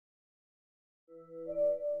The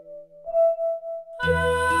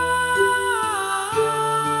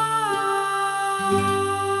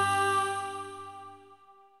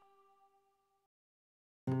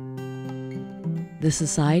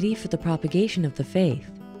Society for the Propagation of the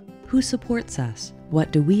Faith. Who supports us?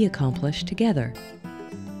 What do we accomplish together?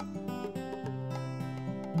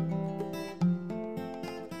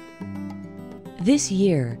 This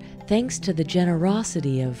year, thanks to the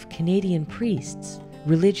generosity of Canadian priests,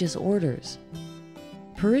 religious orders,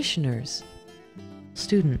 parishioners,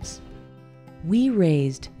 students, we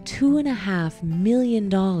raised $2.5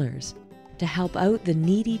 million to help out the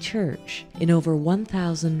needy church in over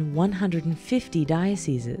 1,150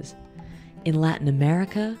 dioceses in Latin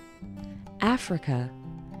America, Africa,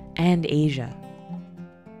 and Asia.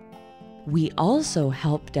 We also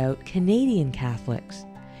helped out Canadian Catholics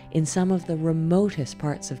in some of the remotest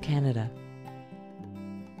parts of Canada.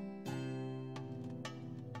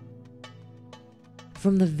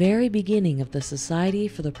 From the very beginning of the Society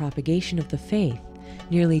for the Propagation of the Faith,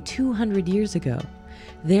 nearly 200 years ago,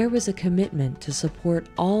 there was a commitment to support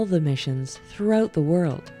all the missions throughout the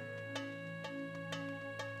world.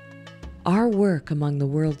 Our work among the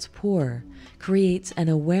world's poor creates an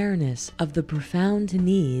awareness of the profound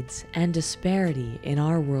needs and disparity in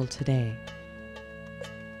our world today.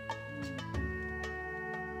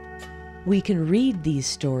 We can read these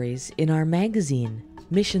stories in our magazine,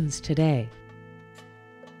 Missions Today,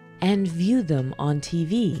 and view them on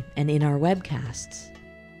TV and in our webcasts.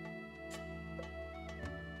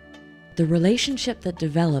 The relationship that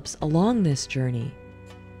develops along this journey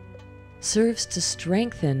serves to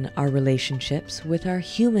strengthen our relationships with our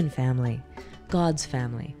human family, God's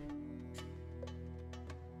family.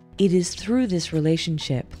 It is through this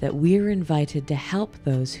relationship that we're invited to help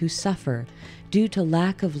those who suffer due to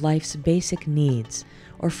lack of life's basic needs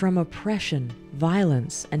or from oppression,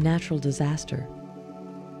 violence, and natural disaster.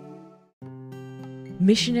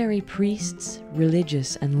 Missionary priests,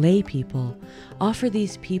 religious, and lay people offer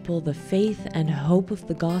these people the faith and hope of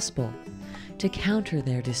the gospel to counter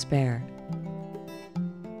their despair.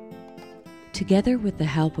 Together with the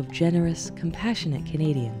help of generous, compassionate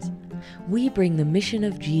Canadians, we bring the mission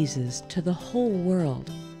of Jesus to the whole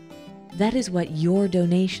world. That is what your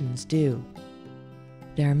donations do.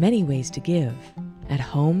 There are many ways to give: at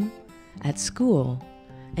home, at school,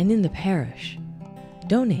 and in the parish.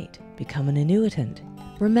 Donate, become an annuitant.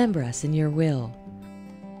 Remember us in your will.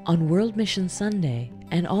 On World Mission Sunday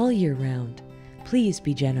and all year round, please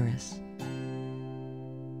be generous.